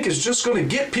you think is just going to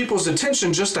get people's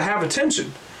attention just to have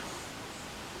attention.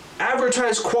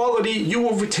 Advertise quality, you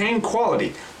will retain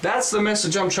quality. That's the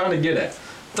message I'm trying to get at.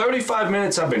 35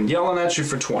 minutes, I've been yelling at you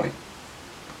for 20.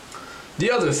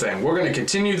 The other thing, we're going to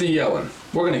continue the yelling.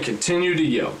 We're going to continue to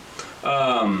yell.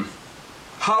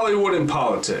 Hollywood and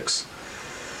politics.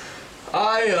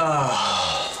 I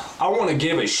want to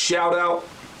give a shout out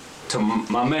to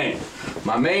my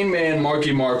main man,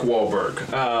 Marky Mark Wahlberg.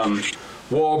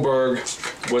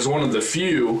 Wahlberg was one of the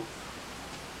few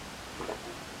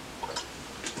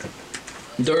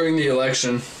during the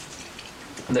election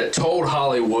that told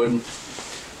Hollywood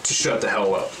to shut the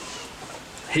hell up.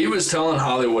 He was telling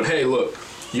Hollywood, hey, look,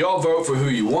 y'all vote for who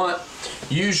you want.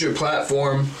 Use your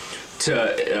platform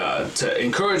to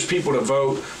encourage people to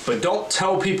vote, but don't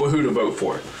tell people who to vote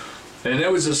for. And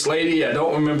there was this lady, I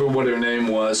don't remember what her name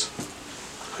was.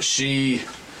 She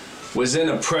was in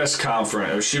a press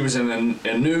conference, or she was in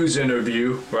a news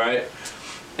interview, right?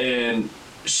 And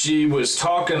she was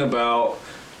talking about,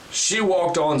 she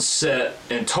walked on set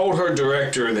and told her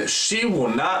director that she will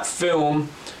not film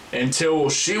until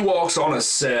she walks on a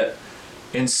set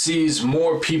and sees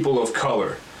more people of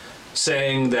color.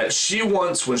 Saying that she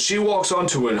wants, when she walks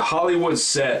onto a Hollywood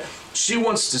set, she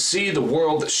wants to see the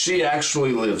world that she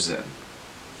actually lives in.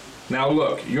 Now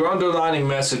look, your underlining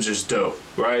message is dope,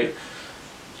 right?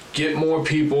 Get more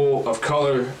people of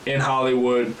color in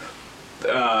Hollywood.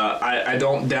 I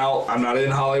don't doubt, I'm not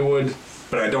in Hollywood,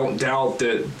 but I don't doubt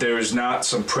that there's not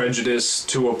some prejudice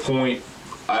to a point.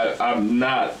 I'm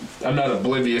not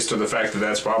oblivious to the fact that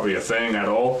that's probably a thing at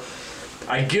all.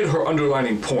 I get her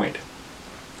underlining point.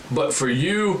 But for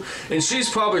you, and she's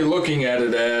probably looking at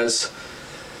it as,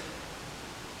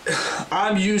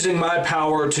 I'm using my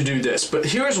power to do this. But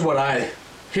here's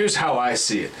how I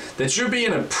see it. That you're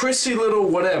being a prissy little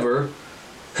whatever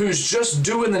who's just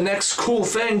doing the next cool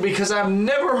thing, because I've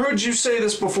never heard you say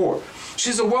this before.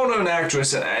 She's a well-known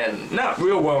actress, and not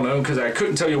real well-known, because I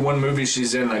couldn't tell you one movie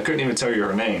she's in, and I couldn't even tell you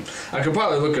her name. I could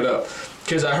probably look it up,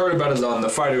 because I heard about it on The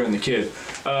Fighter and the Kid.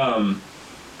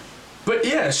 But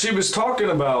yeah, she was talking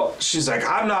about, she's like,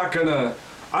 I'm not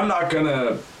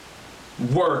gonna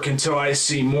work until I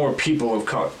see more people of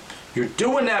color. You're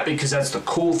doing that because that's the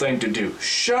cool thing to do.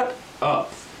 Shut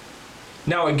up.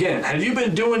 Now again, had you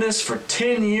been doing this for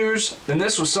 10 years, then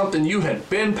this was something you had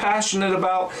been passionate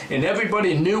about and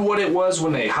everybody knew what it was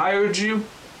when they hired you,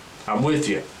 I'm with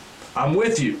you. I'm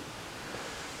with you.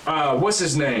 What's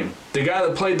his name? The guy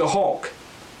that played the Hulk.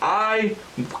 I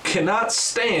cannot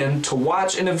stand to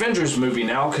watch an Avengers movie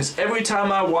now, because every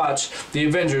time I watch the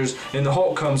Avengers and the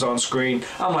Hulk comes on screen,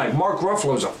 I'm like, Mark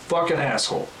Ruffalo's a fucking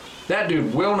asshole. That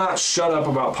dude will not shut up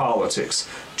about politics.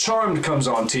 Charmed comes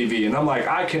on TV, and I'm like,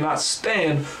 I cannot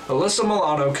stand Alyssa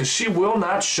Milano because she will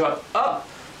not shut up.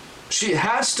 She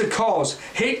has to cause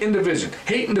hate and division.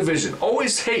 Hate and division.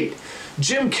 Always hate.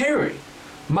 Jim Carrey,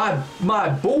 my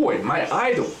boy, my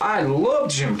idol. I love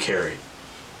Jim Carrey.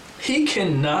 He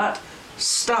cannot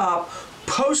stop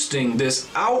posting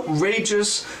this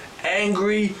outrageous,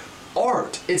 angry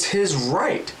art. It's his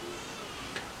right.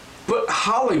 But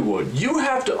Hollywood, you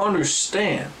have to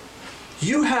understand,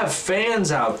 you have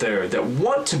fans out there that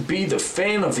want to be the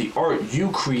fan of the art you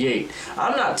create.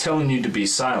 I'm not telling you to be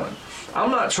silent.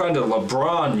 I'm not trying to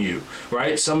LeBron you,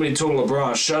 right? Somebody told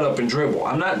LeBron, shut up and dribble.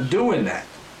 I'm not doing that.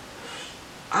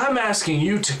 I'm asking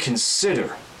you to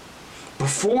consider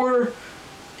before.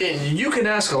 And you can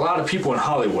ask a lot of people in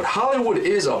Hollywood. Hollywood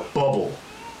is a bubble,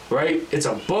 right? It's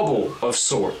a bubble of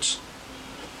sorts.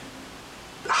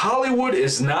 Hollywood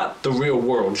is not the real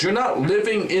world. You're not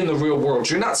living in the real world.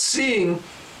 You're not seeing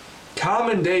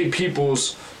common day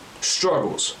people's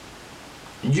struggles.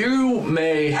 You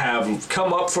may have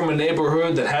come up from a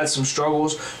neighborhood that had some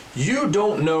struggles. You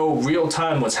don't know real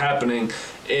time what's happening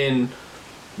in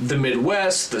the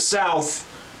Midwest, the South,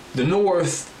 the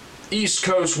North, East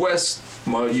Coast, West.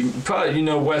 Well, you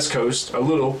know West Coast a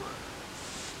little,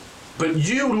 but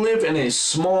you live in a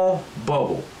small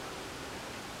bubble.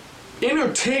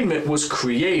 Entertainment was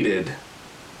created,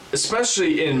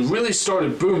 especially and really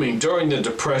started booming during the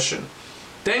Depression.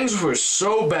 Things were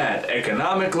so bad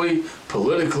economically,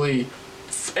 politically,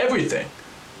 everything.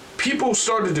 People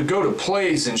started to go to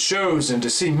plays and shows and to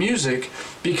see music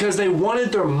because they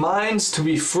wanted their minds to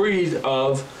be freed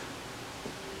of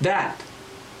that.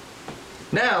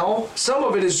 Now, some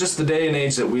of it is just the day and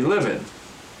age that we live in,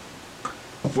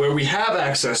 where we have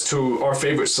access to our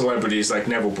favorite celebrities like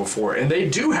never before, and they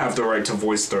do have the right to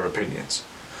voice their opinions.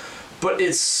 But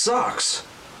it sucks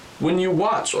when you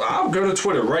watch. I'll go to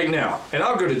Twitter right now, and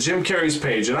I'll go to Jim Carrey's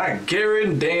page, and I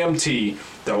guarantee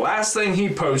the last thing he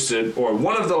posted, or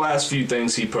one of the last few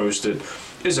things he posted,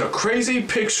 is a crazy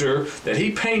picture that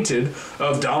he painted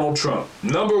of Donald Trump.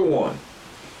 Number one.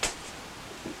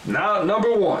 Now,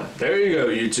 number one. There you go,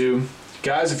 YouTube.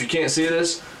 Guys, if you can't see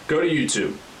this, go to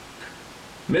YouTube.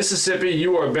 Mississippi,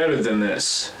 you are better than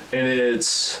this. And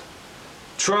it's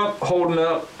Trump holding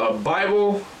up a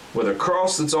Bible with a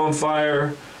cross that's on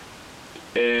fire,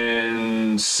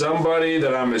 and somebody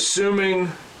that I'm assuming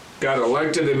got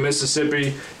elected in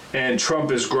Mississippi, and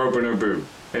Trump is groping her boob,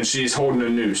 and she's holding a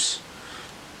noose.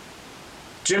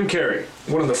 Jim Carrey,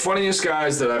 one of the funniest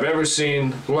guys that I've ever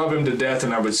seen, love him to death,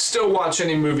 and I would still watch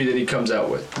any movie that he comes out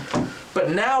with. But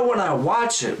now when I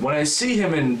watch it, when I see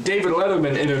him in David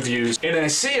Letterman interviews, and I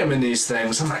see him in these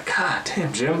things, I'm like, God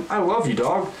damn, Jim, I love you,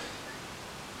 dog.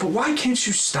 But why can't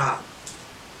you stop?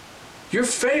 Your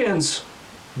fans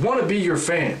want to be your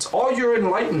fans. All your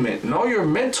enlightenment and all your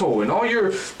mental and all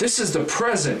your this is the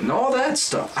present and all that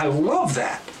stuff. I love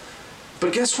that.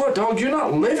 But guess what, dog? You're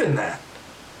not living that.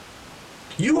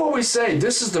 You always say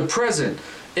this is the present.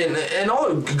 And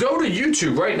all, go to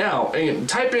YouTube right now and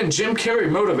type in Jim Carrey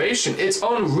motivation. It's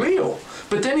unreal.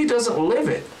 But then he doesn't live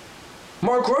it.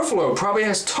 Mark Ruffalo probably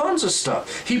has tons of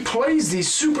stuff. He plays these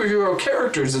superhero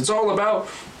characters. It's all about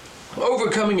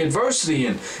overcoming adversity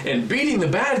and beating the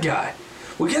bad guy.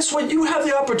 Well, guess what? You have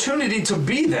the opportunity to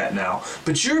be that now,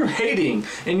 but you're hating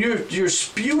and you're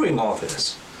spewing all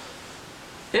this.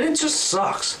 And it just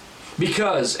sucks.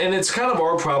 Because, and it's kind of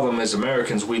our problem as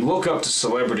Americans, we look up to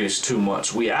celebrities too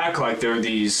much. We act like they're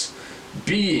these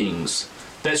beings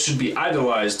that should be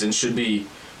idolized and should be...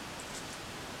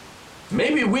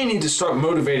 Maybe we need to start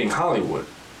motivating Hollywood.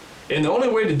 And the only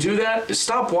way to do that is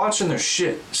stop watching their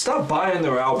shit. Stop buying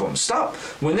their albums. Stop.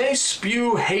 When they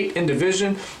spew hate and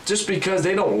division just because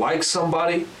they don't like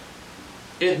somebody,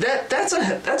 that's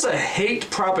a hate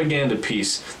propaganda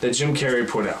piece that Jim Carrey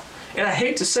put out. And I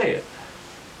hate to say it.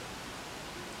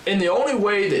 And the only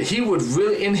way that he would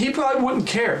really, and he probably wouldn't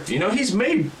care. You know, he's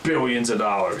made billions of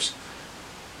dollars.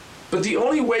 But the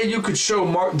only way you could show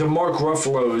the Mark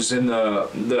Ruffalos and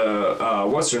the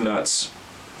what's her nuts.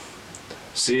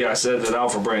 See, I said that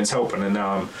Alpha Brain's helping, and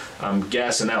now I'm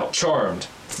gassing out. Charmed,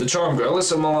 the Charmed girl,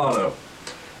 Alyssa Milano,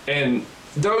 and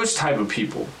those type of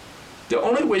people. The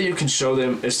only way you can show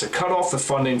them is to cut off the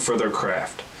funding for their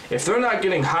craft. If they're not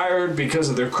getting hired because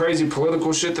of their crazy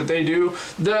political shit that they do,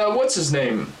 what's his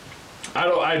name?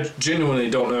 I genuinely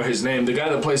don't know his name. The guy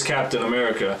that plays Captain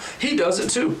America, he does it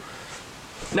too.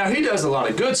 Now he does a lot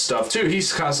of good stuff too.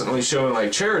 He's constantly showing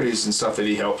like charities and stuff that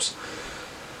he helps.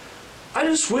 I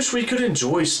just wish we could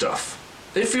enjoy stuff.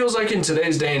 It feels like in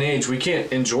today's day and age we can't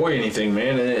enjoy anything,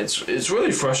 man, and it's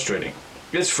really frustrating.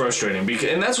 It's frustrating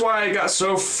and that's why I got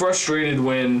so frustrated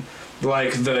when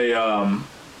like the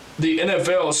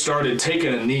NFL started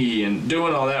taking a knee and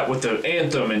doing all that with the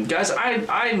anthem. And guys,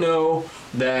 I know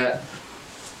that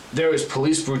there is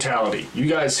police brutality. You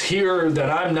guys hear that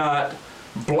I'm not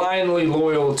blindly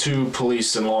loyal to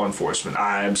police and law enforcement.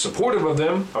 I'm supportive of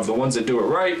them, of the ones that do it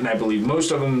right, and I believe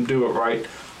most of them do it right.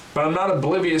 But I'm not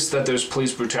oblivious that there's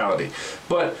police brutality.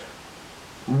 But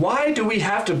why do we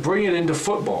have to bring it into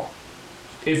football?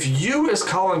 If you as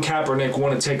Colin Kaepernick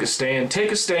want to take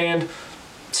a stand.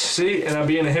 See, and I'm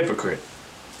being a hypocrite.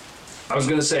 I was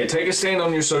going to say, take a stand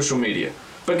on your social media.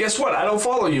 But guess what? I don't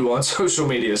follow you on social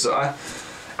media, so I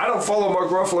don't follow Mark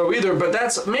Ruffalo either, but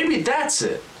maybe that's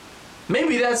it.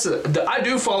 Maybe that's it. I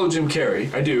do follow Jim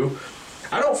Carrey. I do.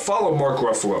 I don't follow Mark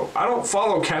Ruffalo. I don't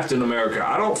follow Captain America.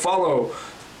 I don't follow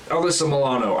Alyssa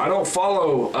Milano. I don't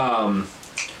follow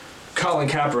Colin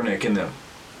Kaepernick in them.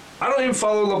 I don't even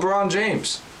follow LeBron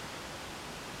James.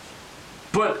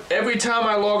 But every time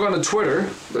I log on to Twitter,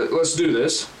 let's do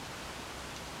this.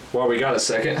 While we got a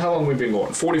second. How long have we been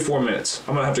going? 44 minutes.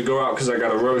 I'm going to have to go out because I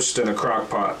got a roast in a crock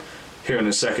pot here in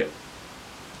a second.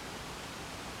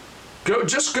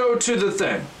 Just go to the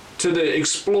thing. To the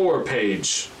Explore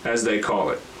page, as they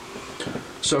call it.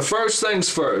 So first things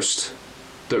first.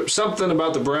 Something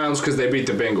about the Browns because they beat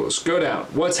the Bengals. Go down.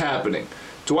 What's happening?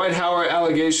 Dwight Howard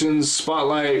allegations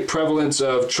spotlight prevalence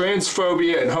of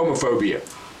transphobia and homophobia.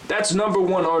 That's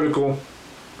 #1 article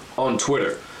on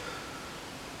Twitter.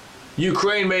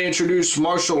 Ukraine may introduce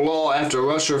martial law after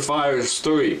Russia fires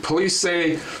 3. Police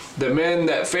say the man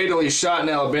that fatally shot in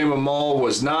Alabama mall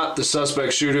was not the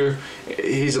suspect shooter.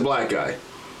 He's a black guy.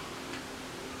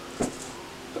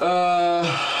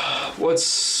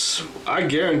 I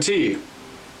guarantee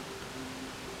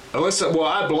I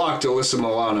blocked Alyssa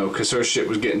Milano because her shit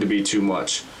was getting to be too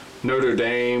much. Notre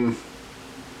Dame,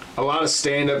 a lot of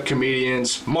stand-up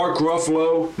comedians. Mark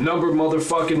Ruffalo, number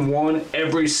motherfucking 1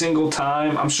 every single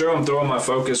time. I'm sure I'm throwing my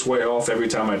focus way off every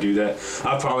time I do that.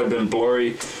 I've probably been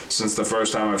blurry since the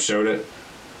first time I've showed it.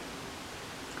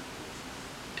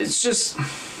 It's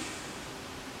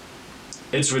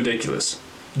ridiculous.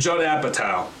 Judd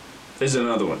Apatow is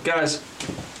another one. Guys,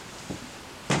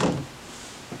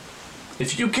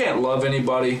 if you can't love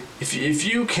anybody, if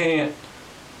you can't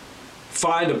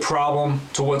find a problem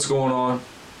to what's going on,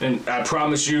 and I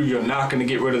promise you're not going to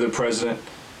get rid of the president,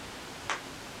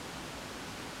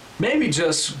 maybe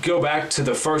just go back to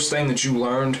the first thing that you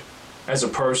learned as a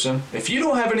person. If you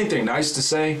don't have anything nice to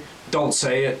say, don't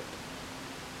say it.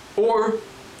 Or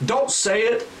don't say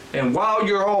it, and while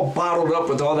you're all bottled up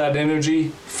with all that energy,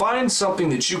 find something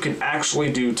that you can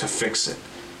actually do to fix it.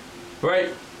 Right?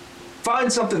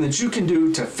 Find something that you can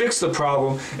do to fix the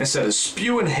problem instead of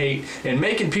spewing hate and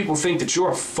making people think that you're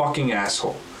a fucking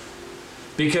asshole.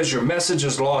 Because your message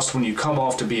is lost when you come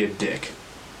off to be a dick.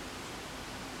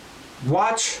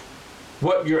 Watch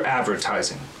what you're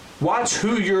advertising. Watch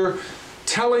who you're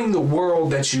telling the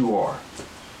world that you are.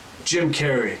 Jim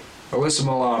Carrey, Alyssa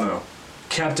Milano,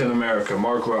 Captain America,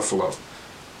 Mark Ruffalo.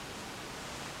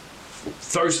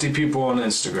 Thirsty people on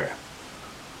Instagram.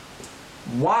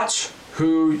 Watch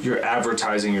who you're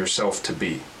advertising yourself to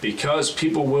be, because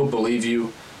people will believe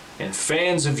you and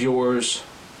fans of yours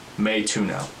may tune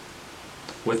out.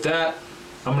 With that,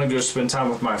 I'm going to go spend time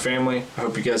with my family. I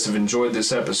hope you guys have enjoyed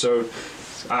this episode.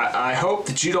 I hope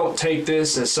that you don't take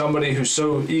this as somebody who's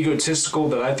so egotistical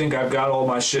that I think I've got all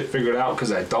my shit figured out,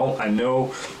 because I don't. I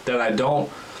know that I don't.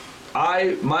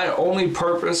 My only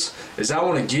purpose is I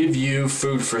want to give you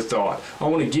food for thought. I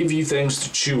want to give you things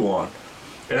to chew on.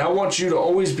 And I want you to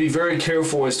always be very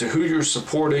careful as to who you're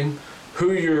supporting,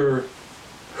 who you're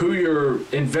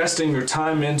investing your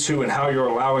time into, and how you're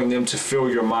allowing them to fill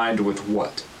your mind with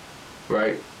what,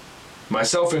 right?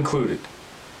 Myself included.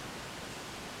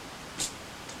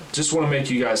 Just want to make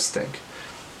you guys think.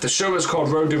 The show is called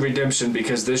Road to Redemption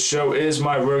because this show is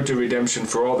my road to redemption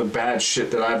for all the bad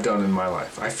shit that I've done in my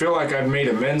life. I feel like I've made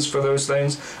amends for those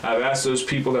things. I've asked those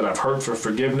people that I've hurt for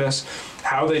forgiveness.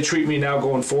 How they treat me now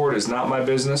going forward is not my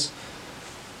business.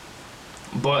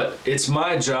 But it's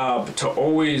my job to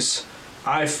always,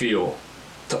 I feel,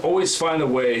 to always find a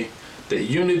way that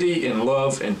unity and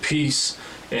love and peace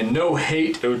and no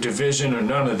hate or division or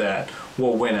none of that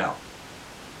will win out.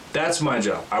 That's my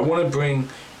job. I want to bring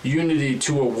unity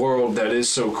to a world that is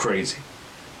so crazy.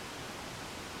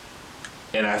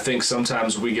 And I think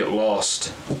sometimes we get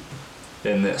lost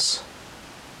in this.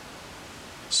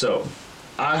 So,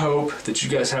 I hope that you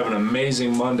guys have an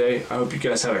amazing Monday. I hope you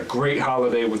guys had a great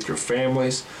holiday with your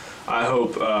families. I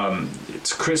hope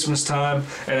it's Christmas time.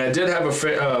 And I did have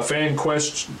a fan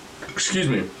question. Excuse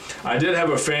me. I did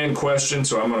have a fan question,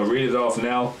 so I'm going to read it off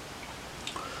now.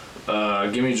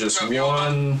 Give me just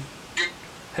one.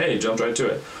 Hey, jumped right to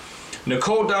it.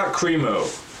 Nicole.Cremo.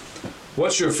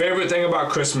 What's your favorite thing about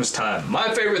Christmas time? My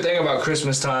favorite thing about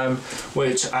Christmas time,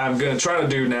 which I'm going to try to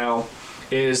do now,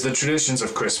 is the traditions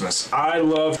of Christmas. I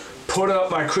love put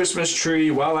up my Christmas tree.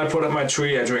 While I put up my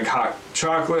tree, I drink hot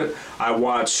chocolate. I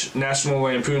watch National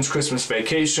Lampoon's Christmas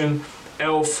Vacation,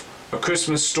 Elf, A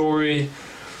Christmas Story.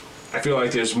 I feel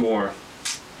like there's more.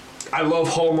 I love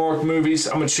Hallmark movies.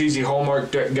 I'm a cheesy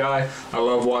Hallmark guy. I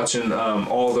love watching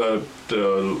all the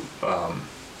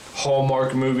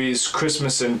Hallmark movies.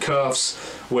 Christmas in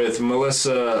Cuffs with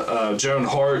Melissa Joan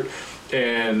Hart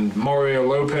and Mario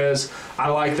Lopez. I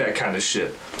like that kind of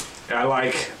shit.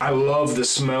 I love the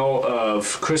smell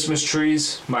of Christmas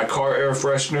trees. My car air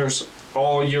fresheners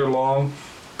all year long,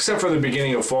 except for the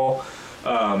beginning of fall,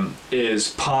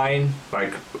 is pine,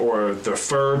 or the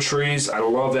fir trees. I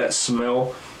love that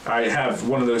smell. I have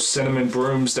one of those cinnamon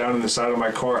brooms down in the side of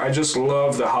my car. I just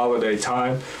love the holiday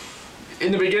time.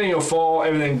 In the beginning of fall,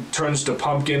 everything turns to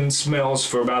pumpkin smells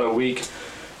for about a week,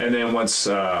 and then once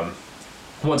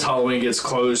Halloween gets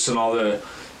close and all the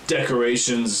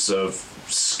decorations of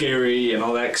scary and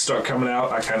all that start coming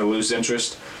out, I kind of lose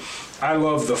interest. I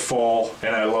love the fall,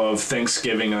 and I love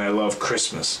Thanksgiving, and I love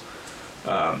Christmas.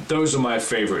 Those are my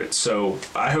favorites. So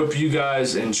I hope you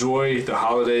guys enjoy the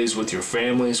holidays with your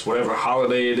families, whatever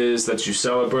holiday it is that you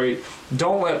celebrate.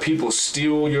 Don't let people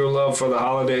steal your love for the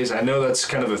holidays. I know that's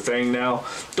kind of a thing now.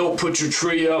 Don't put your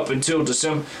tree up until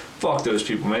December. Fuck those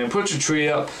people, man. Put your tree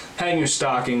up, hang your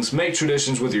stockings, make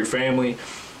traditions with your family.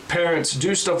 Parents,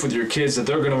 do stuff with your kids that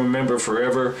they're going to remember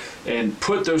forever, and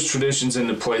put those traditions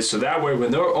into place so that way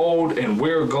when they're old and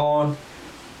we're gone,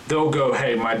 they'll go,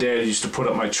 hey, my dad used to put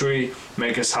up my tree,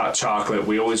 make us hot chocolate.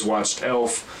 We always watched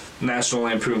Elf, National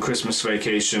Lampoon Christmas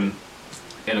Vacation,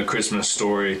 and A Christmas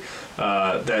Story.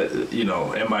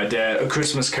 And my dad, A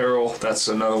Christmas Carol, that's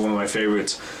another one of my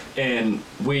favorites. And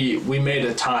we made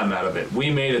a time out of it.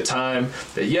 We made a time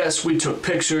that, yes, we took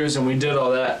pictures and we did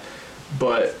all that,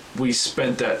 but we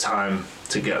spent that time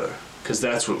together, because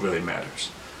that's what really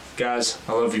matters. Guys,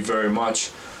 I love you very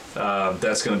much.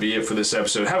 That's going to be it for this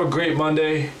episode. Have a great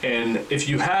Monday, and if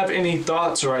you have any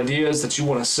thoughts or ideas that you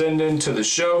want to send in to the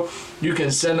show, you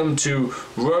can send them to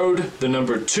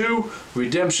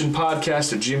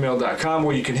road2redemptionpodcast@gmail.com,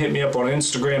 or you can hit me up on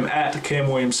Instagram at Cam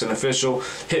Williamson Official.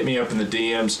 Hit me up in the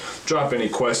DMs, drop any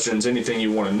questions, anything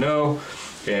you want to know,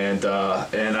 and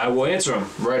I will answer them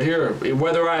right here.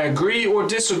 Whether I agree or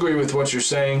disagree with what you're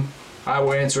saying, I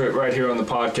will answer it right here on the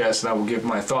podcast, and I will give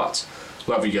my thoughts.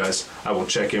 Love you guys. I will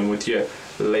check in with you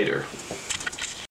later.